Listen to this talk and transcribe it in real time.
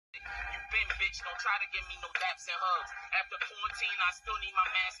been, bitch. Don't try to give me no daps and hugs. After quarantine, I still need my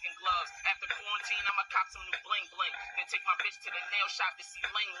mask and gloves. After quarantine, I'ma cop some new bling bling. Then take my bitch to the nail shop to see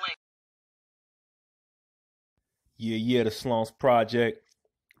Ling Ling. Yeah, the Slums Project.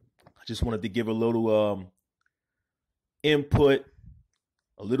 I just wanted to give a little input,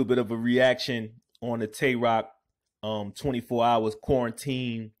 a little bit of a reaction on the Tay Roc 24 hours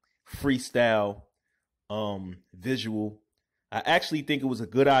quarantine freestyle visual. I actually think it was a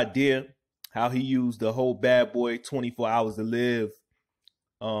good idea how he used the whole Bad Boy 24 Hours to Live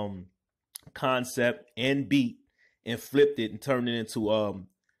concept and beat and flipped it and turned it into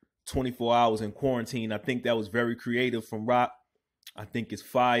 24 hours in quarantine. I think that was very creative from Roc. I think it's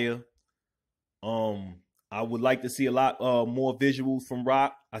fire. I would like to see a lot more visuals from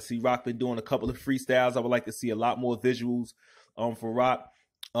Roc. I see Roc been doing a couple of freestyles. I would like to see a lot more visuals from Roc.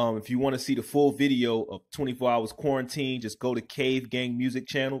 If you want to see the full video of 24 Hours Quarantine, just go to Cave Gang Music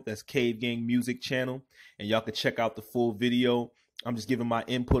Channel. That's Cave Gang Music Channel. And y'all can check out the full video. I'm just giving my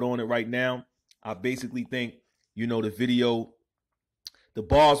input on it right now. I basically think, the video, the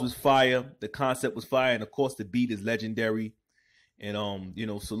bars was fire. The concept was fire. And of course, the beat is legendary. And,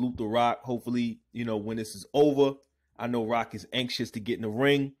 salute to Roc. Hopefully, when this is over, I know Roc is anxious to get in the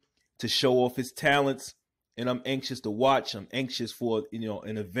ring, to show off his talents. And I'm anxious to watch. I'm anxious for,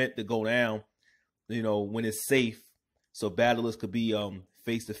 an event to go down, when it's safe. So battlers could be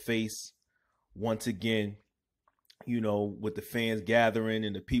face to face once again, with the fans gathering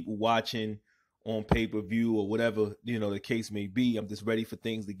and the people watching on pay-per-view or whatever, the case may be. I'm just ready for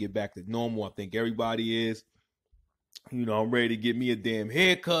things to get back to normal. I think everybody is. I'm ready to get me a damn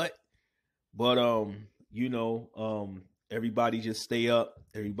haircut. But everybody just stay up.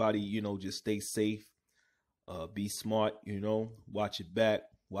 Everybody, just stay safe. Be smart, watch your back,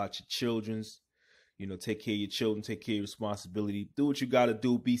 watch your children's, take care of your children, take care of your responsibility. Do what you gotta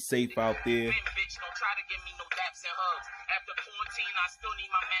do, be safe out there. Bitch, don't try to give me no daps and hugs. After quarantine, I still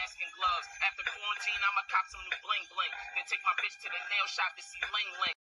need my mask and gloves. After quarantine, I'ma cop some new bling bling. Then take my bitch to the nail shop to see Ling Ling.